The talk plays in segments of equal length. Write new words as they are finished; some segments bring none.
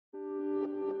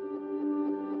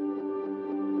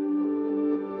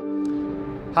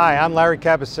Hi, I'm Larry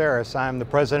Cabaceres. I'm the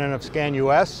president of SKAN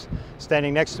US.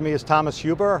 Standing next to me is Thomas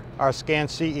Huber, our SKAN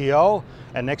CEO,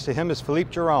 and next to him is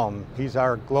Philippe Jerome. He's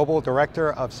our global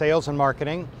director of sales and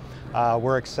marketing.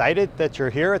 We're excited that you're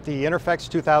here at the Interphex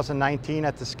 2019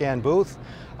 at the SKAN booth.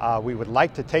 We would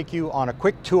like to take you on a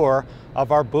quick tour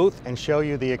of our booth and show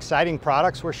you the exciting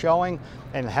products we're showing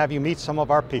and have you meet some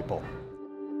of our people.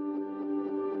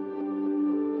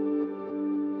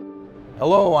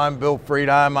 Hello, I'm Bill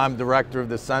Friedheim. I'm Director of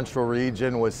the Central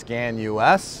Region with SKAN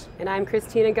US. And I'm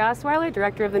Christina Gossweiler,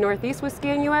 Director of the Northeast with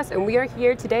SKAN US, and we are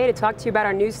here today to talk to you about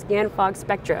our new SKANFOG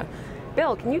Spectra.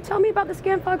 Bill, can you tell me about the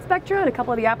SKANFOG Spectra and a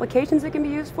couple of the applications it can be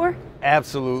used for?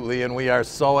 Absolutely, and we are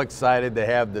so excited to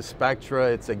have the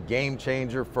Spectra. It's a game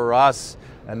changer for us,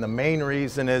 and the main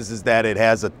reason is that it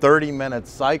has a 30-minute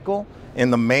cycle in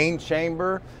the main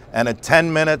chamber and a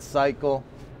 10-minute cycle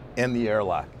in the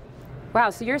airlock. Wow,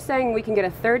 so you're saying we can get a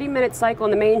 30-minute cycle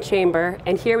in the main chamber,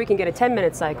 and here we can get a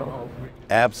 10-minute cycle?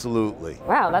 Absolutely.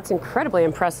 Wow, that's incredibly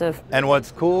impressive. And what's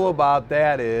cool about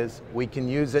that is we can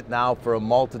use it now for a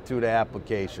multitude of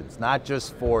applications, not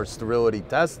just for sterility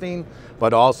testing,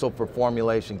 but also for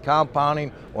formulation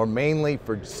compounding, or mainly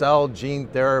for cell gene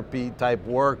therapy type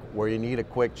work where you need a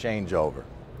quick changeover.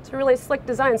 It's a really slick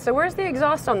design. So where's the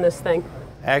exhaust on this thing?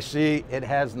 Actually, it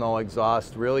has no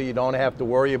exhaust. Really, you don't have to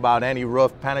worry about any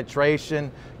roof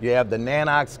penetration. You have the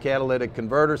Nanox catalytic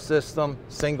converter system,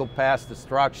 single pass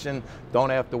destruction.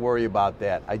 Don't have to worry about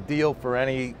that. Ideal for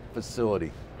any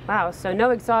facility. Wow, so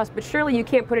no exhaust, but surely you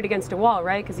can't put it against a wall,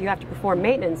 right? Because you have to perform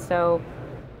maintenance, so.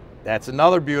 That's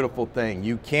another beautiful thing.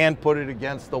 You can put it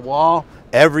against the wall.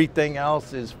 Everything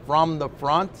else is from the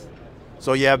front,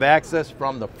 so you have access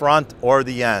from the front or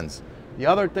the ends. The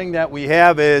other thing that we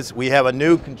have is we have a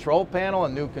new control panel, a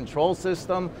new control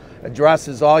system,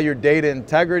 addresses all your data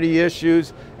integrity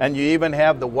issues, and you even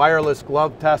have the wireless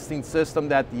glove testing system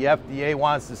that the FDA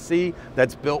wants to see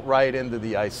that's built right into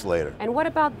the isolator. And what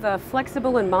about the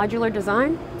flexible and modular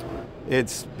design?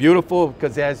 It's beautiful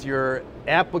because as your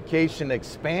application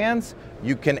expands,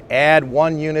 you can add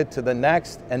one unit to the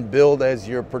next and build as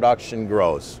your production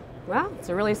grows. Wow, it's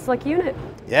a really slick unit.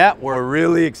 Yeah, we're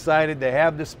really excited to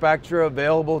have the Spectra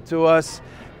available to us,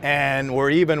 and we're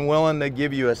even willing to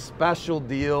give you a special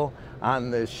deal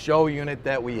on the show unit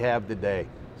that we have today.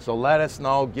 So let us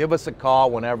know, give us a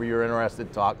call whenever you're interested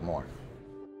to talk more.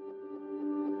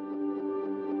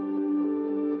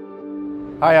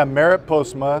 Hi, I'm Merritt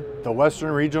Postma, the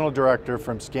Western Regional Director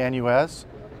from SKAN US,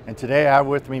 and today I have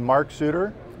with me Mark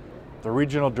Suter, the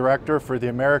Regional Director for the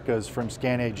Americas from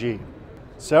SKAN AG.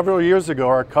 Several years ago,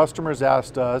 our customers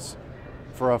asked us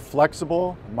for a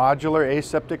flexible, modular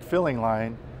aseptic filling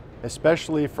line,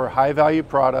 especially for high-value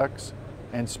products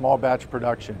and small batch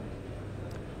production.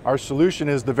 Our solution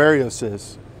is the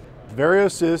VarioSys.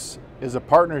 VarioSys is a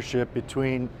partnership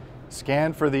between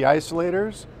SKAN for the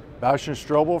isolators, Bausch &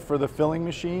 Strobel for the filling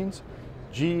machines,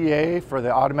 GEA for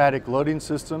the automatic loading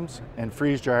systems and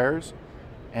freeze dryers,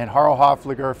 and Harl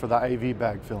Hofliger for the IV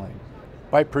bag filling.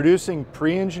 By producing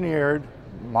pre-engineered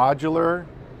modular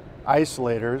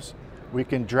isolators, we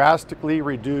can drastically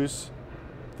reduce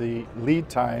the lead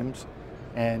times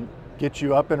and get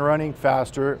you up and running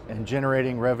faster and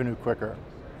generating revenue quicker.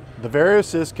 The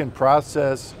VarioSys can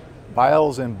process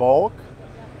vials in bulk,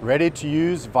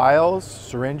 ready-to-use vials,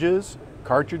 syringes,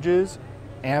 cartridges,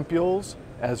 ampules,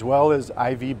 as well as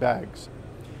IV bags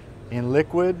in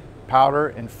liquid, powder,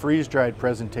 and freeze-dried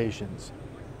presentations.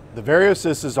 The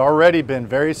VarioSys has already been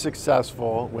very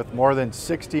successful with more than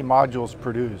 60 modules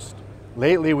produced.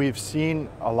 Lately, we've seen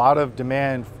a lot of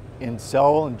demand in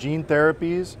cell and gene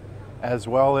therapies, as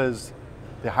well as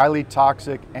the highly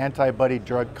toxic antibody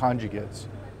drug conjugates.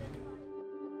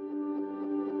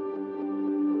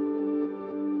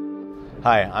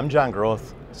 Hi, I'm John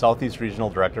Groth, Southeast Regional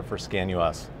Director for SKAN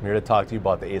US. I'm here to talk to you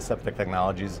about the Aseptic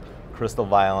Technologies Crystal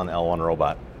Vial and L1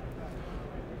 Robot.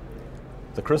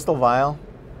 The Crystal Vial,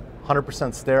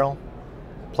 100% sterile,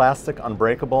 plastic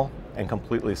unbreakable, and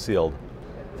completely sealed.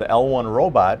 The L1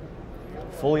 Robot,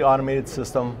 fully automated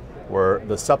system where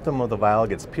the septum of the vial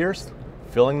gets pierced,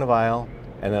 filling the vial,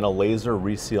 and then a laser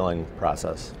resealing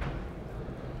process.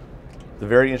 The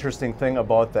very interesting thing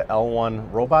about the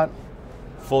L1 Robot,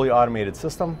 fully automated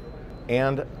system,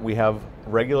 and we have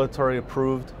regulatory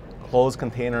approved closed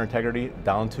container integrity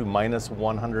down to minus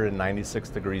 196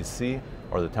 degrees C,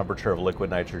 or the temperature of liquid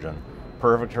nitrogen.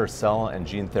 Perfect for cell and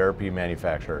gene therapy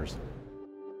manufacturers.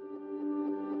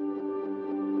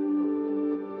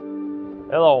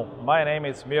 Hello, my name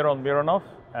is Miron Mironov,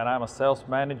 and I'm a sales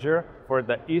manager for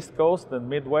the East Coast and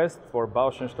Midwest for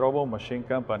Bausch & Strobel Machine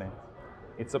Company.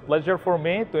 It's a pleasure for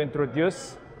me to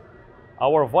introduce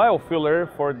our vial filler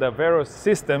for the VarioSys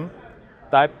system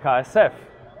type KSF.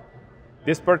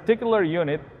 This particular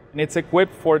unit needs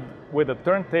equipped with a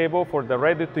turntable for the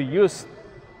ready-to-use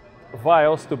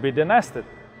vials to be denested.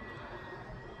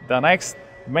 The next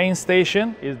main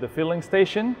station is the filling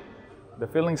station. The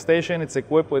filling station is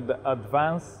equipped with the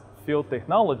advanced fill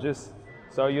technologies,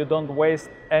 so you don't waste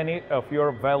any of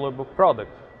your valuable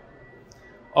product.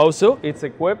 Also, it's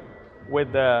equipped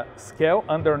with the scale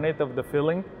underneath of the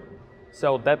filling,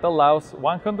 so that allows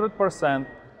 100%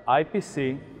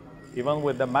 IPC, even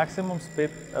with the maximum speed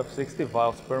of 60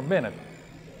 vials per minute.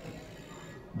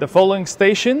 The following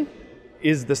station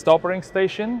is the stoppering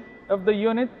station of the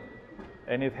unit,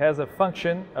 and it has a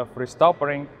function of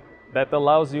restoppering that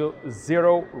allows you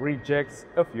 0 rejects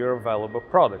of your valuable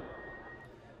product.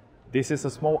 This is a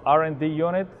small R&D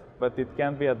unit, but it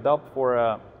can be adopted for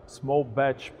a small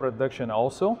batch production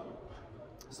also.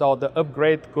 So the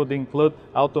upgrade could include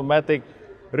automatic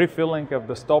refilling of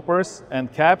the stoppers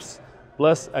and caps,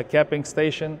 plus a capping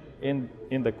station in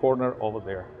the corner over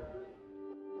there.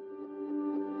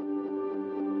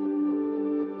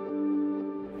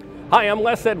 Hi, I'm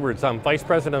Les Edwards. I'm Vice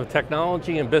President of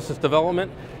Technology and Business Development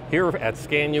here at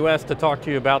SKAN US to talk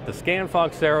to you about the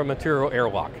SKANFOG SARA Material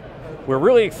Airlock. We're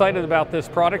really excited about this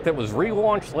product that was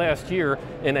relaunched last year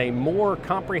in a more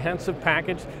comprehensive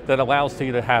package that allows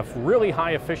you to have really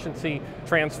high efficiency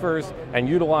transfers and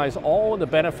utilize all of the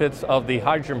benefits of the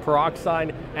hydrogen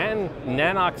peroxide and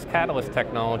Nanox catalyst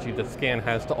technology that SKAN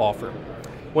has to offer.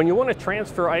 When you want to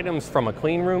transfer items from a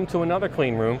clean room to another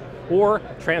clean room, or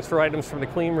transfer items from the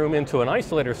clean room into an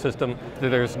isolator system,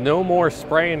 there's no more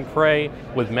spray and pray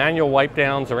with manual wipe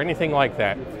downs or anything like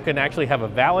that. You can actually have a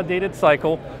validated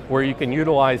cycle where you can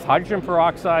utilize hydrogen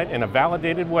peroxide in a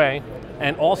validated way,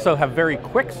 and also have very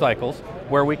quick cycles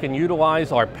where we can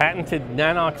utilize our patented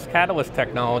Nanox catalyst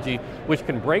technology, which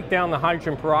can break down the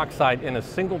hydrogen peroxide in a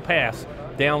single pass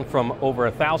down from over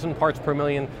 1,000 parts per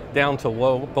million down to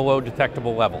below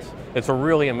detectable levels. It's a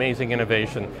really amazing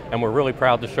innovation, and we're really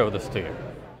proud to show this to you.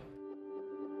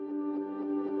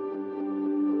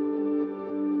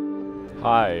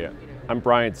 Hi, I'm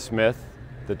Brian Smith,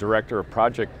 the Director of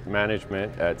Project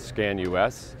Management at SKAN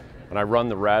US, and I run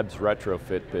the RABS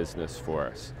retrofit business for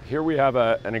us. Here we have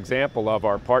an example of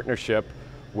our partnership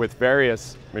with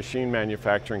various machine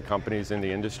manufacturing companies in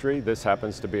the industry. This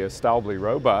happens to be a Staubli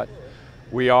robot.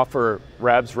 We offer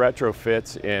RABS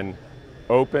retrofits in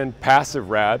open passive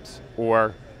RABS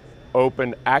or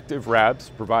open active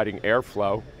RABS providing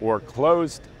airflow, or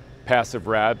closed passive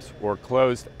RABS or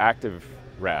closed active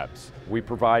RABS. We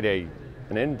provide an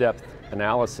in-depth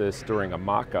analysis during a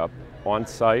mock-up on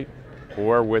site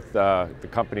or with the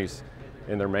companies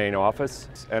in their main office,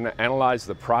 and analyze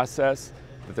the process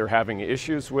that they're having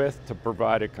issues with to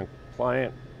provide a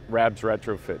compliant RABS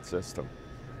retrofit system.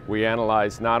 We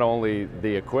analyze not only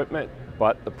the equipment,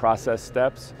 but the process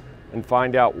steps, and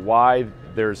find out why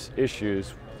there's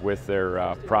issues with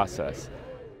their process.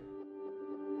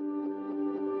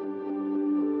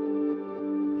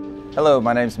 Hello,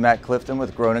 my name is Matt Clifton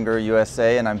with Groninger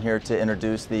USA, and I'm here to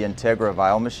introduce the INTEGRA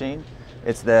vial machine.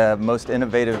 It's the most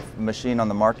innovative machine on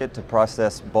the market to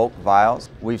process bulk vials.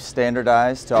 We've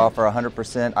standardized to offer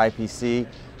 100% IPC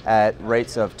at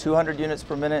rates of 200 units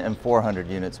per minute and 400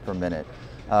 units per minute.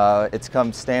 It's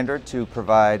come standard to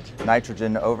provide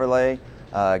nitrogen overlay,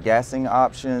 gassing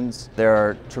options. There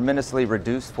are tremendously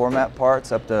reduced format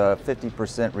parts, up to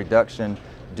 50% reduction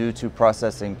due to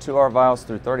processing 2-hour vials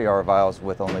through 30-hour vials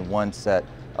with only one set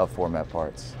of format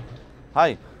parts.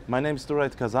 Hi, my name is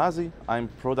Durait Kazazi. I'm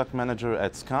Product Manager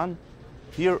at SKAN.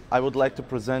 Here I would like to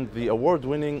present the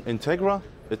award-winning INTEGRA.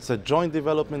 It's a joint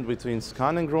development between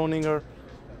SKAN and Groninger.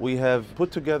 We have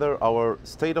put together our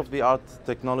state-of-the-art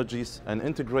technologies and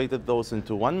integrated those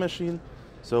into one machine.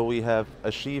 So we have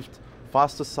achieved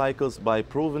faster cycles by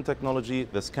proven technology,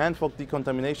 the SKANFOG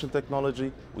decontamination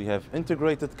technology. We have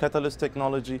integrated catalyst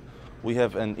technology. We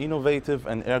have an innovative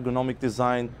and ergonomic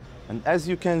design. And as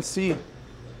you can see,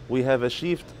 we have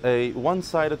achieved a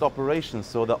one-sided operation.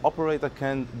 So the operator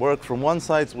can work from one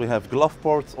side. We have glove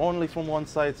ports only from one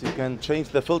side. You can change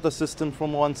the filter system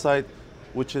from one side,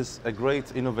 which is a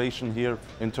great innovation here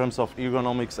in terms of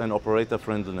ergonomics and operator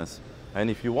friendliness. And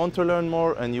if you want to learn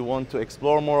more and you want to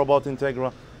explore more about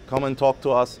INTEGRA, come and talk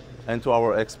to us and to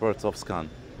our experts of SKAN.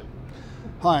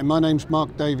 Hi, my name's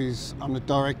Mark Davies. I'm the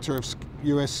Director of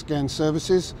US SKAN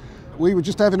Services. We were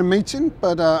just having a meeting,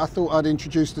 but I thought I'd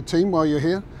introduce the team while you're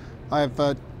here. I have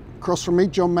across from me,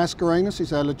 John Mascarenas,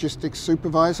 he's our Logistics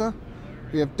Supervisor.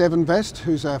 We have Devon Vest,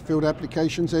 who's our Field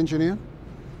Applications Engineer.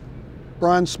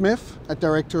 Brian Smith, our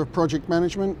Director of Project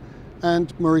Management,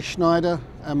 and Marie Schneider,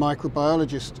 our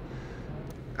microbiologist.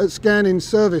 At SKAN in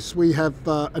service, we have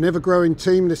an ever-growing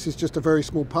team. This is just a very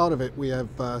small part of it. We have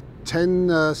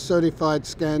 10 certified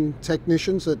SKAN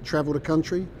technicians that travel the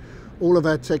country. All of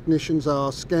our technicians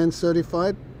are SKAN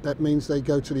certified. That means they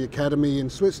go to the academy in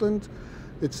Switzerland.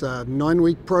 It's a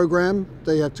 9-week program.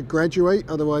 They have to graduate,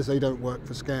 otherwise they don't work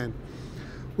for SKAN.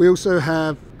 We also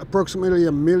have approximately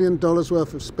 $1 million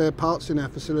worth of spare parts in our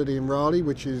facility in Raleigh,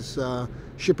 which is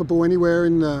shippable anywhere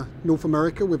in North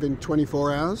America within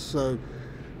 24 hours. So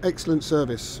excellent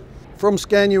service. From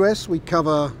SKAN US, we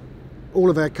cover all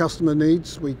of our customer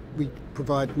needs. We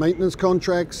provide maintenance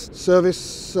contracts,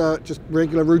 service, just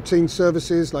regular routine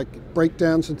services like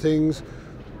breakdowns and things.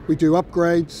 We do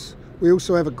upgrades. We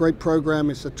also have a great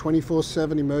program. It's a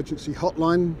 24/7 emergency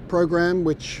hotline program,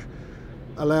 which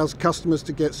allows customers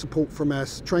to get support from our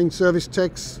trained service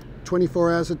techs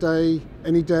 24 hours a day,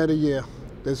 any day of the year.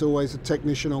 There's always a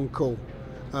technician on call.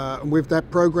 And with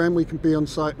that program, we can be on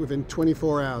site within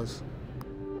 24 hours.